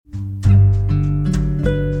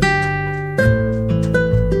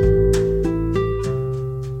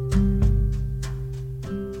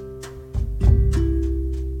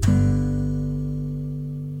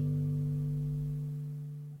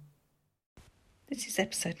This is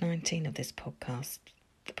episode 19 of this podcast.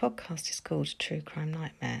 The podcast is called True Crime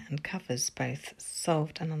Nightmare and covers both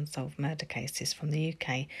solved and unsolved murder cases from the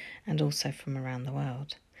UK and also from around the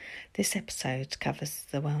world. This episode covers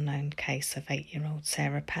the well-known case of 8-year-old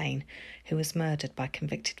Sarah Payne, who was murdered by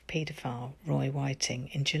convicted paedophile Roy Whiting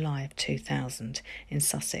in July of 2000 in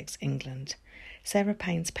Sussex, England. Sarah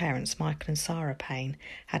Payne's parents, Michael and Sarah Payne,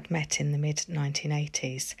 had met in the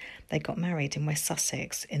mid-1980s. They got married in West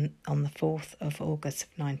Sussex on the 4th of August of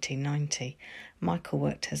 1990. Michael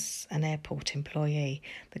worked as an airport employee.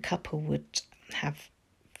 The couple would have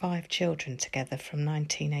 5 children together from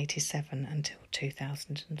 1987 until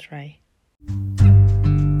 2003.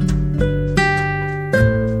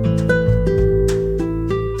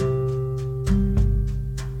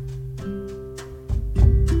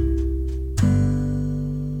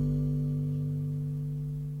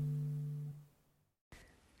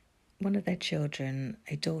 One of their children,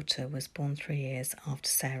 a daughter, was born 3 years after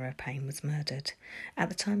Sarah Payne was murdered. At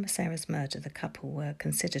the time of Sarah's murder, the couple were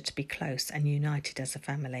considered to be close and united as a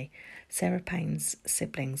family. Sarah Payne's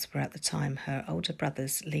siblings were at the time her older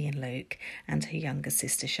brothers Lee and Luke and her younger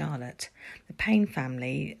sister Charlotte. The Payne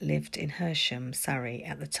family lived in Hersham, Surrey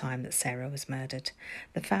at the time that Sarah was murdered.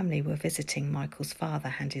 The family were visiting Michael's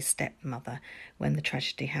father and his stepmother when the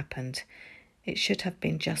tragedy happened. It should have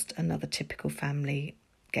been just another typical family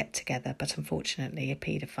get-together, but unfortunately a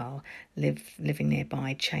paedophile living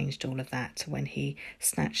nearby changed all of that when he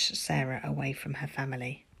snatched Sarah away from her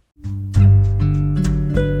family.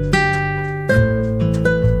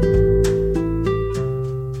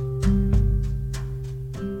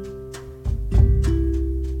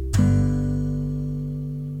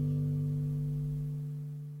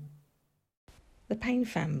 The Payne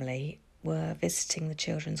family were visiting the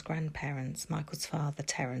children's grandparents, Michael's father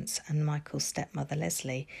Terence and Michael's stepmother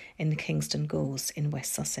Leslie, in the Kingston Galls in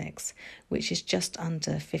West Sussex, which is just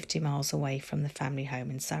under 50 miles away from the family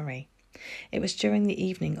home in Surrey. It was during the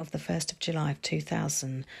evening of the 1st of July of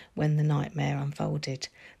 2000 when the nightmare unfolded.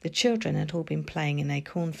 The children had all been playing in a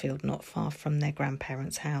cornfield not far from their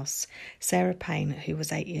grandparents' house. Sarah Payne, who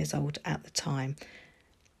was 8 years old at the time,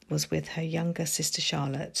 was with her younger sister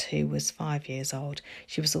Charlotte, who was 5 years old.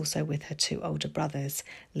 She was also with her 2 older brothers,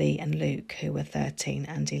 Lee and Luke, who were 13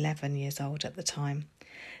 and 11 years old at the time.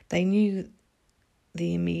 They knew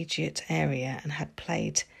the immediate area and had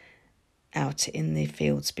played out in the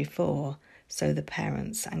fields before, so the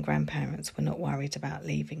parents and grandparents were not worried about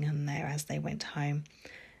leaving them there as they went home,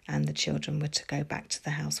 and the children were to go back to the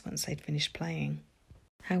house once they'd finished playing.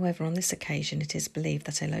 However, on this occasion, it is believed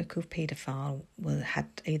that a local paedophile had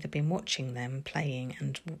either been watching them playing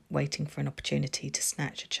and waiting for an opportunity to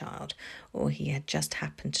snatch a child, or he had just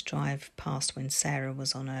happened to drive past when Sarah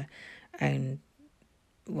was on her own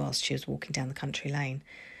whilst she was walking down the country lane.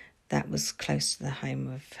 That was close to the home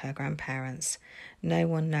of her grandparents. No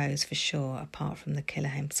one knows for sure, apart from the killer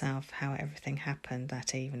himself, how everything happened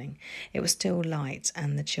that evening. It was still light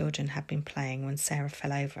and the children had been playing when Sarah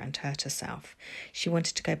fell over and hurt herself. She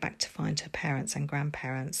wanted to go back to find her parents and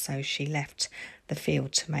grandparents, so she left the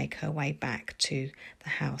field to make her way back to the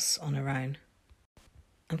house on her own.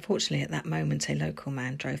 Unfortunately, at that moment, a local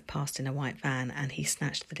man drove past in a white van and he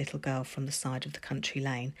snatched the little girl from the side of the country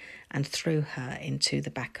lane and threw her into the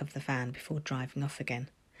back of the van before driving off again.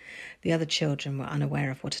 The other children were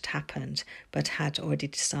unaware of what had happened, but had already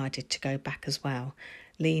decided to go back as well.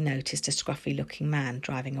 Lee noticed a scruffy-looking man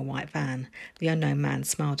driving a white van. The unknown man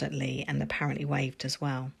smiled at Lee and apparently waved as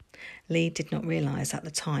well. Lee did not realise at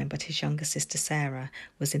the time, but his younger sister Sarah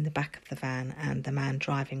was in the back of the van and the man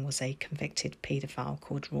driving was a convicted paedophile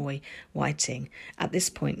called Roy Whiting. At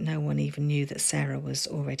this point, no one even knew that Sarah was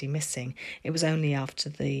already missing. It was only after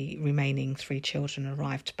the remaining 3 children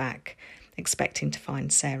arrived back, expecting to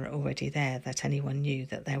find Sarah already there, that anyone knew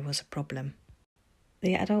that there was a problem.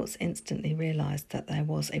 The adults instantly realised that there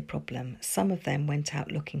was a problem. Some of them went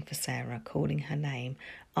out looking for Sarah, calling her name,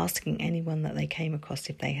 asking anyone that they came across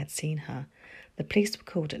if they had seen her. The police were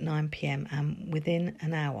called at 9 p.m. and within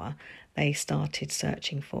an hour they started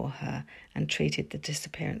searching for her and treated the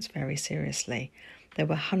disappearance very seriously. There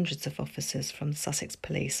were hundreds of officers from the Sussex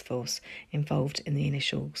Police Force involved in the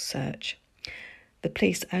initial search. The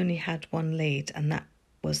police only had one lead, and that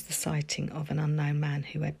was the sighting of an unknown man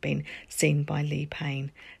who had been seen by Lee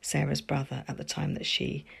Payne, Sarah's brother, at the time that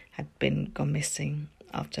she had gone missing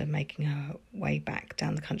after making her way back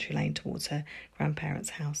down the country lane towards her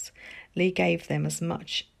grandparents' house. Lee gave them as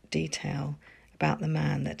much detail about the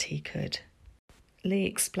man that he could. Lee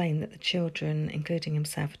explained that the children, including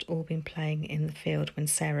himself, had all been playing in the field when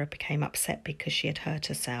Sarah became upset because she had hurt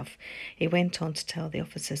herself. He went on to tell the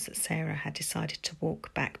officers that Sarah had decided to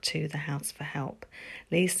walk back to the house for help.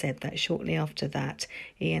 Lee said that shortly after that,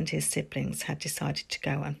 he and his siblings had decided to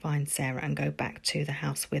go and find Sarah and go back to the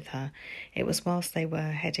house with her. It was whilst they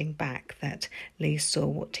were heading back that Lee saw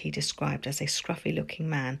what he described as a scruffy-looking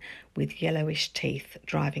man with yellowish teeth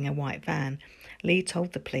driving a white van. Lee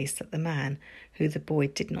told the police that the man, who the boy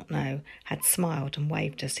did not know, had smiled and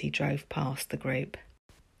waved as he drove past the group.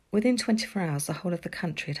 Within 24 hours, the whole of the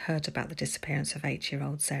country had heard about the disappearance of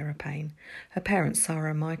 8-year-old Sarah Payne. Her parents, Sarah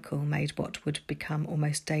and Michael, made what would become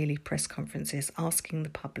almost daily press conferences asking the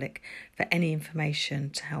public for any information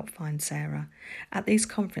to help find Sarah. At these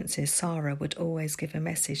conferences, Sarah would always give a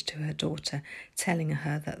message to her daughter telling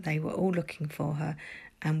her that they were all looking for her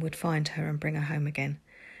and would find her and bring her home again.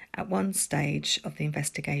 At one stage of the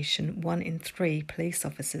investigation, 1 in 3 police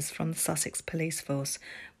officers from the Sussex Police Force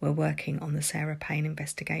were working on the Sarah Payne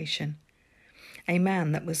investigation. A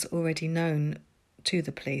man that was already known to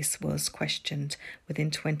the police was questioned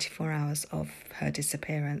within 24 hours of her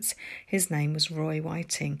disappearance. His name was Roy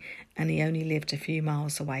Whiting, and he only lived a few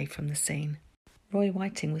miles away from the scene. Roy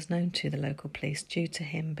Whiting was known to the local police due to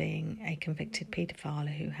him being a convicted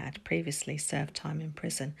paedophile who had previously served time in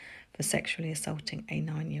prison for sexually assaulting a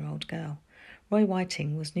 9-year-old girl. Roy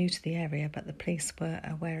Whiting was new to the area, but the police were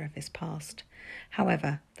aware of his past.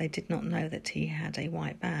 However, they did not know that he had a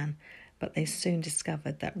white van, but they soon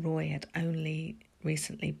discovered that Roy had only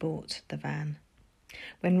recently bought the van.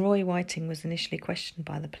 When Roy Whiting was initially questioned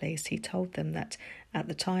by the police, he told them that at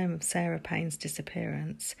the time of Sarah Payne's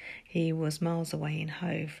disappearance, he was miles away in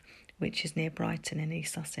Hove, which is near Brighton in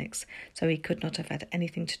East Sussex, so he could not have had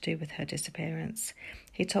anything to do with her disappearance.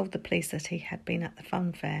 He told the police that he had been at the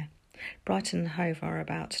fun fair. Brighton and Hove are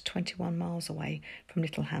about 21 miles away from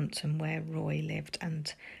Littlehampton, where Roy lived,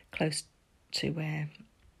 and close to where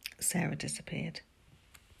Sarah disappeared.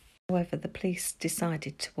 However, the police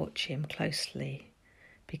decided to watch him closely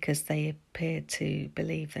because they appeared to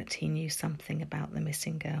believe that he knew something about the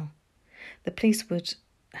missing girl. The police would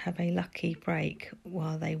have a lucky break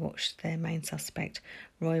while they watched their main suspect,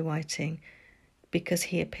 Roy Whiting, because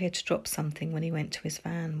he appeared to drop something when he went to his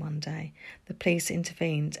van one day. The police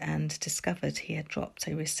intervened and discovered he had dropped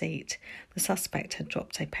a receipt. The suspect had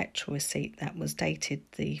dropped a petrol receipt that was dated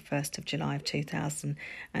the 1st of July of 2000,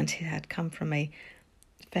 and it had come from a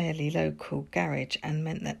fairly local garage and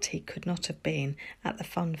meant that he could not have been at the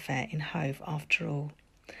fun fair in Hove after all.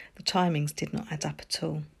 The timings did not add up at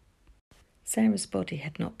all. Sarah's body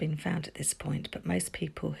had not been found at this point, but most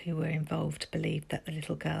people who were involved believed that the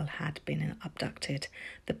little girl had been abducted.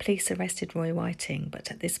 The police arrested Roy Whiting,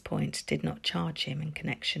 but at this point did not charge him in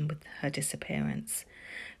connection with her disappearance.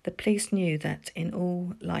 The police knew that in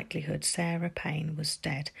all likelihood Sarah Payne was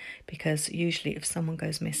dead, because usually if someone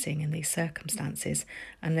goes missing in these circumstances,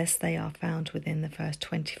 unless they are found within the first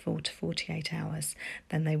 24 to 48 hours,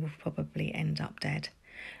 then they will probably end up dead.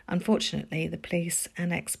 Unfortunately, the police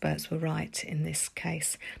and experts were right in this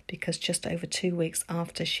case, because just over 2 weeks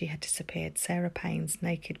after she had disappeared, Sarah Payne's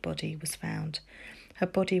naked body was found. Her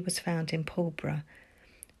body was found in Pulborough,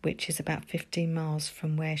 which is about 15 miles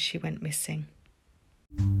from where she went missing.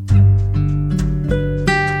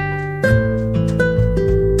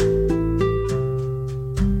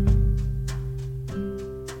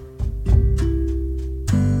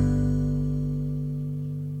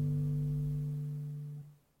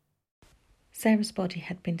 Sarah's body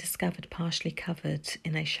had been discovered partially covered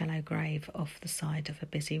in a shallow grave off the side of a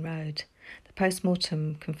busy road. The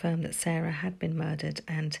post-mortem confirmed that Sarah had been murdered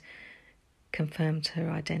and confirmed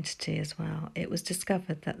her identity as well. It was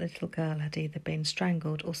discovered that the little girl had either been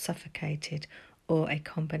strangled or suffocated, or a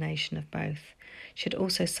combination of both. She had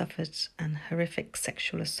also suffered an horrific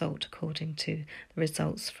sexual assault, according to the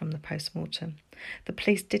results from the post-mortem. The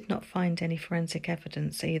police did not find any forensic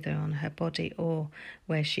evidence either on her body or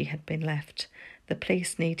where she had been left. The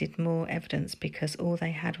police needed more evidence because all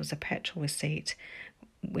they had was a petrol receipt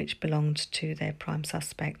which belonged to their prime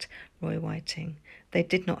suspect, Roy Whiting. They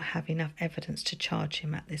did not have enough evidence to charge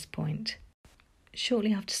him at this point.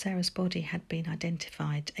 Shortly after Sarah's body had been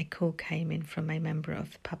identified, a call came in from a member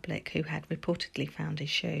of the public who had reportedly found a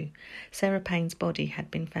shoe. Sarah Payne's body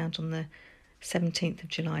had been found on the 17th of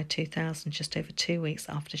July 2000, just over 2 weeks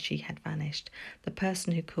after she had vanished. The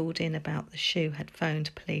person who called in about the shoe had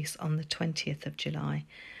phoned police on the 20th of July.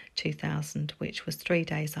 2000, which was 3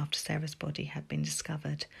 days after Sarah's body had been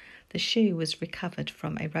discovered. The shoe was recovered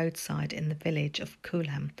from a roadside in the village of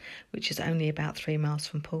Coolham, which is only about 3 miles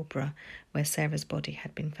from Pulborough, where Sarah's body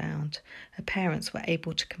had been found. Her parents were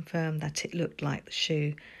able to confirm that it looked like the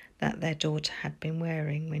shoe that their daughter had been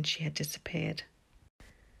wearing when she had disappeared.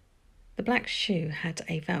 The black shoe had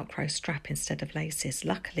a Velcro strap instead of laces.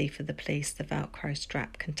 Luckily for the police, the Velcro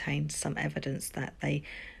strap contained some evidence that they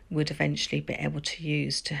would eventually be able to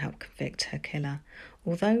use to help convict her killer.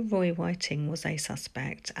 Although Roy Whiting was a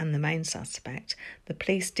suspect and the main suspect, the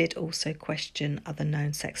police did also question other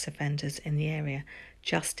known sex offenders in the area,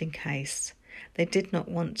 just in case. They did not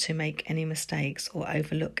want to make any mistakes or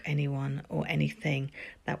overlook anyone or anything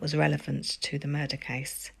that was relevant to the murder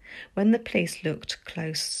case. When the police looked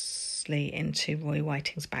closely into Roy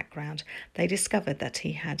Whiting's background, they discovered that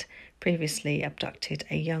he had previously abducted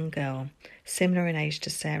a young girl, similar in age to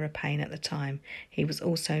Sarah Payne at the time. He was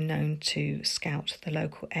also known to scout the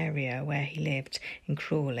local area where he lived in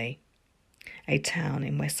Crawley, a town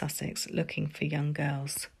in West Sussex, looking for young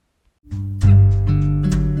girls.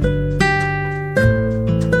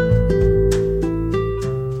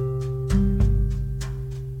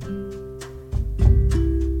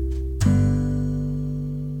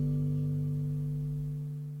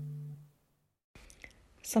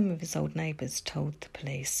 Some of his old neighbours told the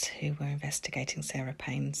police who were investigating Sarah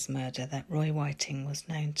Payne's murder that Roy Whiting was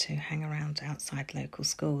known to hang around outside local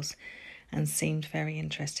schools and seemed very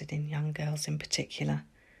interested in young girls in particular.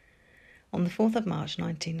 On the 4th of March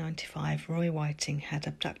 1995, Roy Whiting had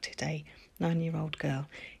abducted a 9-year-old girl.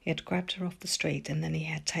 He had grabbed her off the street and then he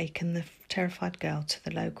had taken the terrified girl to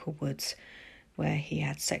the local woods where he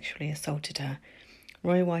had sexually assaulted her.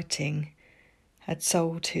 Roy Whiting had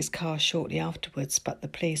sold his car shortly afterwards, but the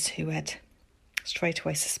police, who had straight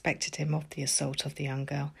away suspected him of the assault of the young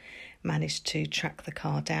girl, managed to track the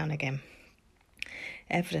car down again.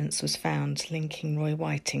 Evidence was found linking Roy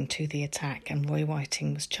Whiting to the attack, and Roy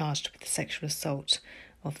Whiting was charged with the sexual assault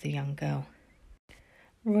of the young girl.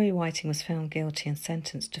 Roy Whiting was found guilty and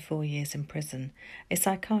sentenced to 4 years in prison. A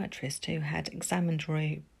psychiatrist who had examined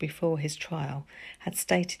Roy before his trial had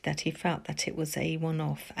stated that he felt that it was a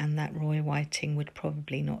one-off and that Roy Whiting would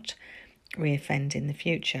probably not reoffend in the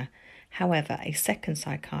future. However, a second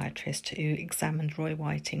psychiatrist who examined Roy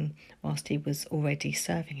Whiting whilst he was already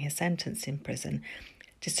serving his sentence in prison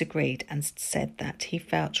disagreed and said that he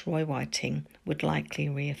felt Roy Whiting would likely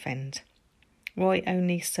reoffend. Roy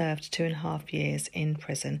only served 2.5 years in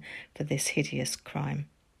prison for this hideous crime,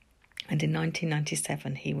 and in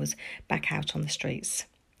 1997 he was back out on the streets.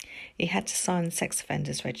 He had to sign the sex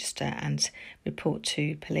offenders register and report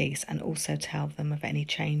to police and also tell them of any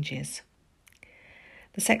changes.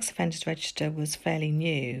 The sex offenders register was fairly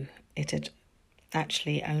new. It had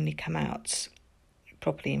actually only come out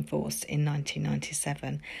properly in force in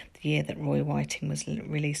 1997, the year that Roy Whiting was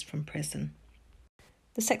released from prison.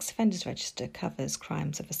 The sex offenders register covers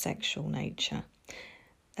crimes of a sexual nature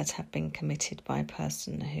that have been committed by a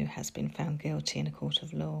person who has been found guilty in a court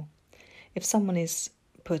of law. If someone is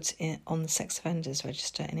put on the sex offenders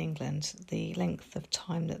register in England, the length of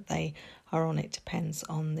time that they are on it depends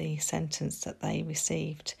on the sentence that they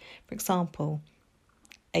received. For example,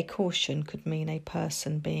 a caution could mean a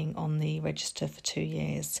person being on the register for 2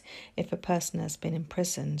 years. If a person has been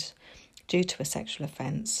imprisoned due to a sexual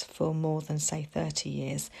offence for more than, say, 30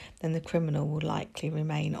 years, then the criminal will likely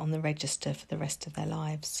remain on the register for the rest of their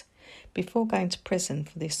lives. Before going to prison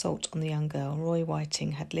for the assault on the young girl, Roy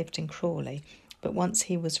Whiting had lived in Crawley, but once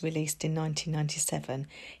he was released in 1997,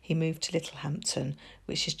 he moved to Littlehampton,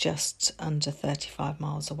 which is just under 35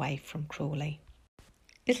 miles away from Crawley.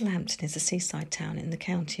 Littlehampton is a seaside town in the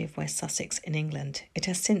county of West Sussex in England. It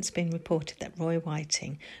has since been reported that Roy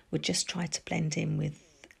Whiting would just try to blend in with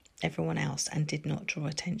everyone else and did not draw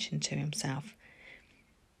attention to himself.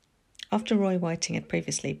 After Roy Whiting had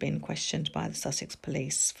previously been questioned by the Sussex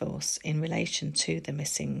police force in relation to the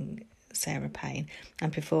missing Sarah Payne,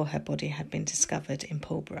 and before her body had been discovered in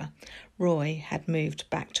Pulborough, Roy had moved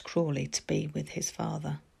back to Crawley to be with his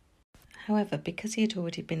father. However, because he had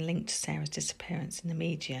already been linked to Sarah's disappearance in the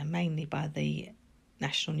media, mainly by the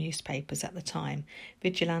national newspapers at the time,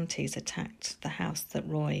 vigilantes attacked the house that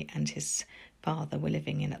Roy and his father were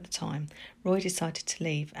living in at the time. Roy decided to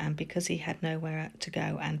leave, and because he had nowhere to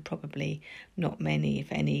go and probably not many,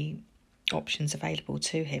 if any, options available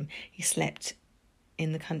to him, he slept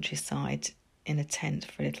in the countryside in a tent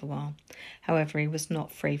for a little while. However, he was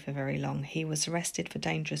not free for very long. He was arrested for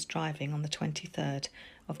dangerous driving on the 23rd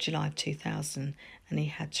of July 2000, and he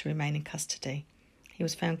had to remain in custody. He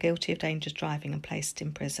was found guilty of dangerous driving and placed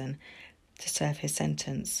in prison to serve his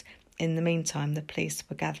sentence. In the meantime, the police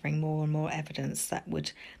were gathering more and more evidence that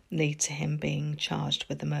would lead to him being charged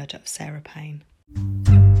with the murder of Sarah Payne.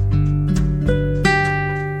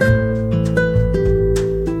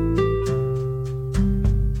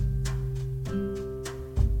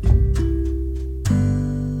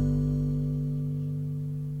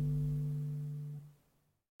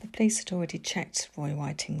 The police had already checked Roy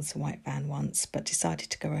Whiting's white van once, but decided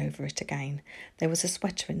to go over it again. There was a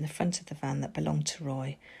sweater in the front of the van that belonged to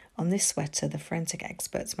Roy. On this sweater, the forensic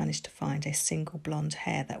experts managed to find a single blonde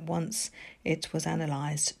hair that, once it was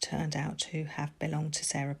analysed, turned out to have belonged to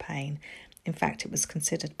Sarah Payne. In fact, it was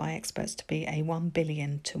considered by experts to be a 1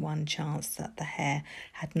 billion to 1 chance that the hair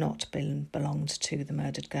had not belonged to the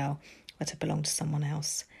murdered girl, but had belonged to someone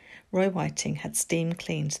else. Roy Whiting had steam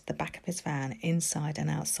cleaned the back of his van inside and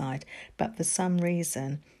outside, but for some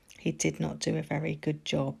reason he did not do a very good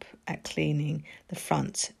job at cleaning the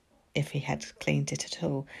front, if he had cleaned it at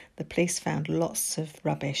all. The police found lots of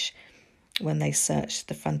rubbish when they searched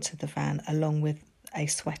the front of the van, along with a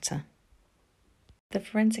sweater. The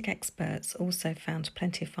forensic experts also found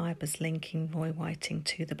plenty of fibres linking Roy Whiting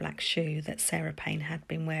to the black shoe that Sarah Payne had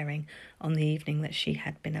been wearing on the evening that she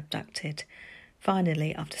had been abducted.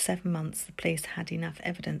 Finally, after 7 months, the police had enough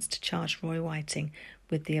evidence to charge Roy Whiting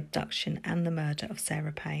with the abduction and the murder of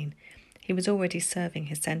Sarah Payne. He was already serving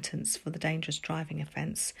his sentence for the dangerous driving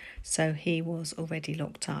offence, so he was already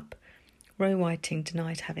locked up. Roy Whiting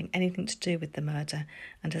denied having anything to do with the murder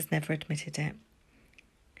and has never admitted it.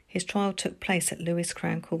 His trial took place at Lewes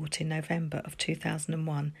Crown Court in November of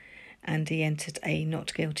 2001, and he entered a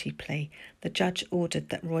not guilty plea. The judge ordered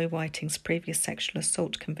that Roy Whiting's previous sexual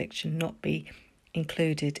assault conviction not be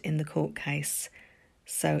included in the court case,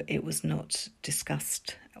 so it was not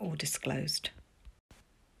discussed or disclosed.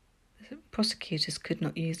 The prosecutors could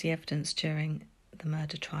not use the evidence during the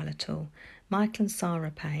murder trial at all. Michael and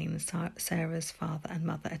Sarah Payne, Sarah's father and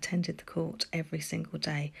mother, attended the court every single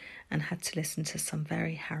day and had to listen to some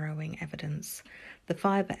very harrowing evidence. The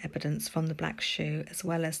fibre evidence from the black shoe, as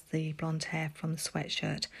well as the blonde hair from the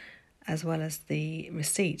sweatshirt, as well as the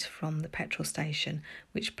receipt from the petrol station,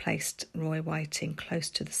 which placed Roy Whiting close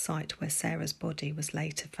to the site where Sarah's body was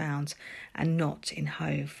later found and not in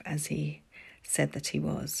Hove, as he said that he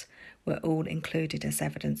was, were all included as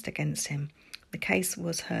evidence against him. The case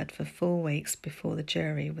was heard for 4 weeks before the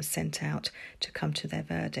jury was sent out to come to their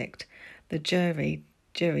verdict. The jury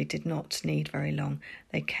did not need very long.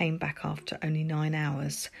 They came back after only 9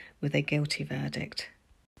 hours with a guilty verdict.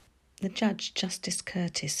 The judge, Justice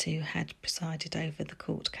Curtis, who had presided over the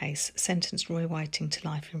court case, sentenced Roy Whiting to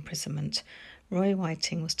life imprisonment. Roy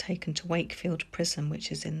Whiting was taken to Wakefield Prison,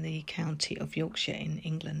 which is in the county of Yorkshire in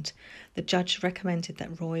England. The judge recommended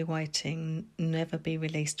that Roy Whiting never be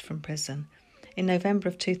released from prison. In November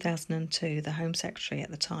of 2002, the Home Secretary at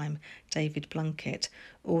the time, David Blunkett,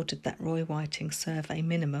 ordered that Roy Whiting serve a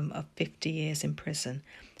minimum of 50 years in prison.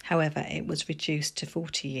 However, it was reduced to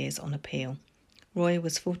 40 years on appeal. Roy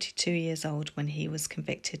was 42 years old when he was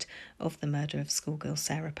convicted of the murder of schoolgirl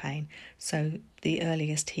Sarah Payne, so the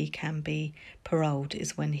earliest he can be paroled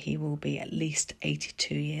is when he will be at least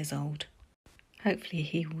 82 years old. Hopefully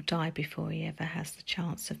he will die before he ever has the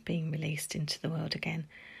chance of being released into the world again.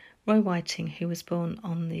 Roy Whiting, who was born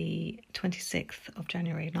on the 26th of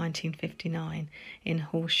January 1959 in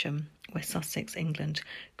Horsham, West Sussex, England,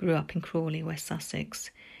 grew up in Crawley, West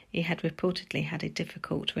Sussex. He had reportedly had a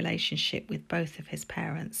difficult relationship with both of his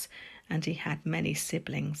parents, and he had many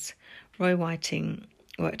siblings. Roy Whiting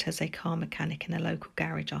worked as a car mechanic in a local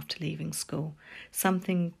garage after leaving school.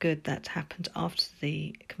 Something good that happened after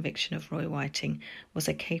the conviction of Roy Whiting was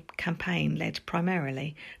a campaign led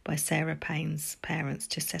primarily by Sarah Payne's parents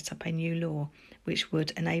to set up a new law which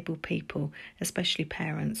would enable people, especially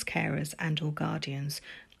parents, carers and or guardians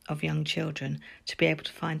of young children, to be able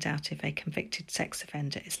to find out if a convicted sex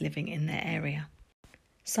offender is living in their area.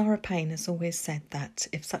 Sarah Payne has always said that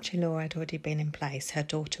if such a law had already been in place, her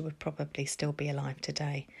daughter would probably still be alive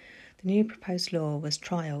today. The new proposed law was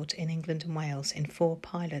trialled in England and Wales in 4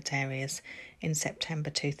 pilot areas in September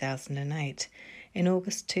 2008. In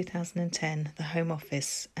August 2010, the Home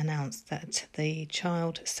Office announced that the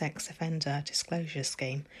Child Sex Offender Disclosure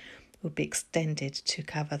Scheme would be extended to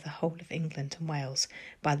cover the whole of England and Wales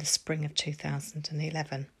by the spring of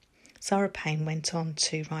 2011. Sarah Payne went on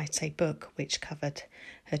to write a book which covered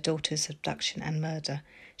her daughter's abduction and murder.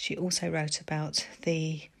 She also wrote about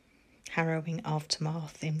the harrowing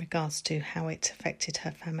aftermath in regards to how it affected her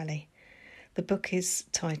family. The book is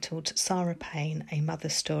titled Sarah Payne, A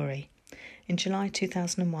Mother's Story. In July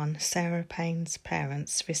 2001, Sarah Payne's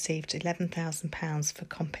parents received £11,000 for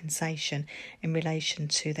compensation in relation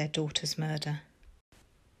to their daughter's murder.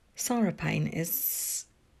 Sarah Payne is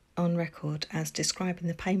on record as describing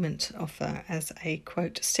the payment offer as a,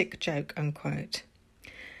 quote, sick joke, unquote.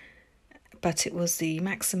 But it was the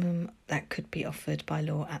maximum that could be offered by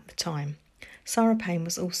law at the time. Sarah Payne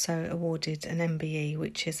was also awarded an MBE,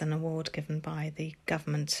 which is an award given by the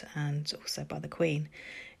government and also by the Queen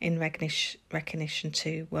in recognition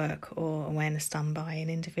to work or awareness done by an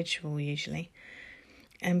individual usually.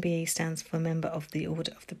 MBE stands for Member of the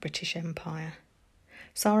Order of the British Empire.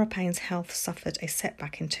 Sarah Payne's health suffered a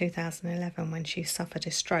setback in 2011 when she suffered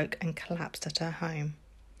a stroke and collapsed at her home.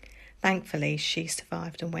 Thankfully, she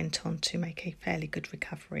survived and went on to make a fairly good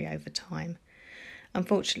recovery over time.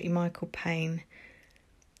 Unfortunately, Michael Payne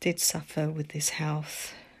did suffer with his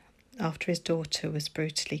health. After his daughter was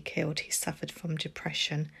brutally killed, he suffered from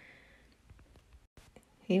depression.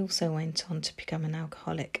 He also went on to become an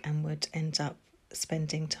alcoholic and would end up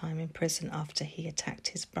spending time in prison after he attacked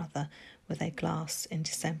his brother with a glass in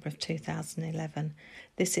December of 2011.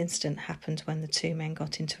 This incident happened when the two men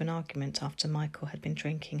got into an argument after Michael had been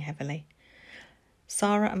drinking heavily.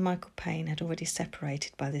 Sarah and Michael Payne had already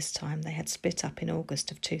separated by this time. They had split up in August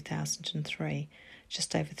of 2003,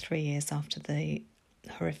 just over 3 years after the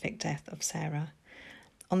horrific death of Sarah.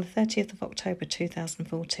 On the 30th of October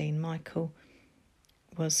 2014, Michael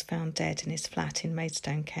was found dead in his flat in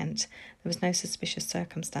Maidstone, Kent. There was no suspicious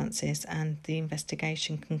circumstances, and the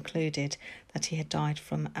investigation concluded that he had died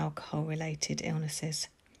from alcohol-related illnesses.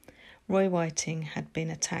 Roy Whiting has been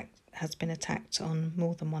attacked on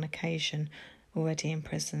more than one occasion already in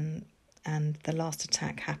prison, and the last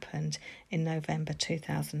attack happened in November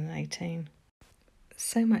 2018.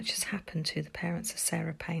 So much has happened to the parents of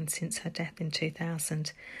Sarah Payne since her death in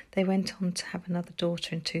 2000. They went on to have another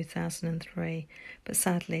daughter in 2003, but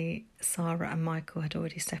sadly Sarah and Michael had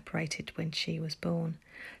already separated when she was born.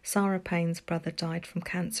 Sarah Payne's brother died from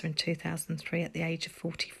cancer in 2003 at the age of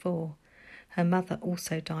 44. Her mother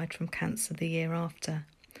also died from cancer the year after.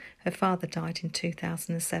 Her father died in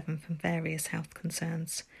 2007 from various health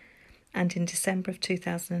concerns. And in December of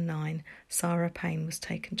 2009, Sarah Payne was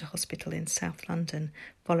taken to hospital in South London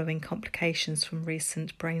following complications from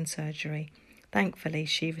recent brain surgery. Thankfully,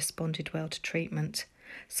 she responded well to treatment.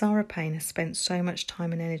 Sarah Payne has spent so much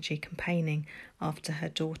time and energy campaigning after her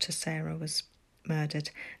daughter Sarah was murdered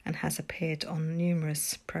and has appeared on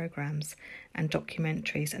numerous programmes and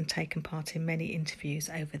documentaries and taken part in many interviews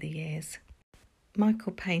over the years.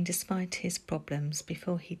 Michael Payne, despite his problems,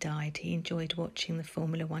 before he died, he enjoyed watching the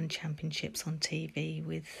Formula One Championships on TV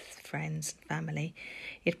with friends and family.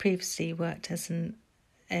 He had previously worked as an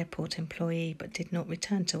airport employee but did not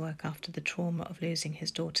return to work after the trauma of losing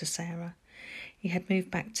his daughter Sarah. He had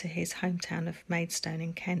moved back to his hometown of Maidstone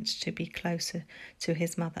in Kent to be closer to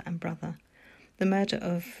his mother and brother. The murder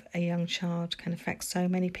of a young child can affect so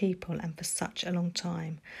many people and for such a long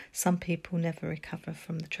time. Some people never recover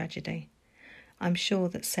from the tragedy. I'm sure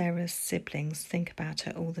that Sarah's siblings think about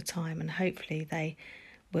her all the time, and hopefully they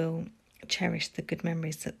will cherish the good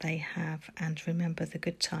memories that they have and remember the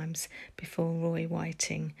good times before Roy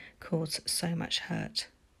Whiting caused so much hurt.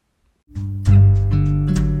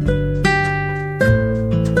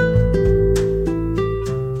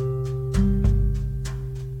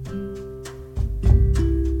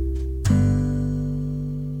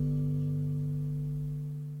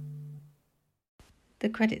 The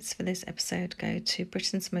credits for this episode go to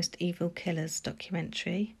Britain's Most Evil Killers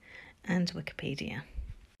documentary and Wikipedia.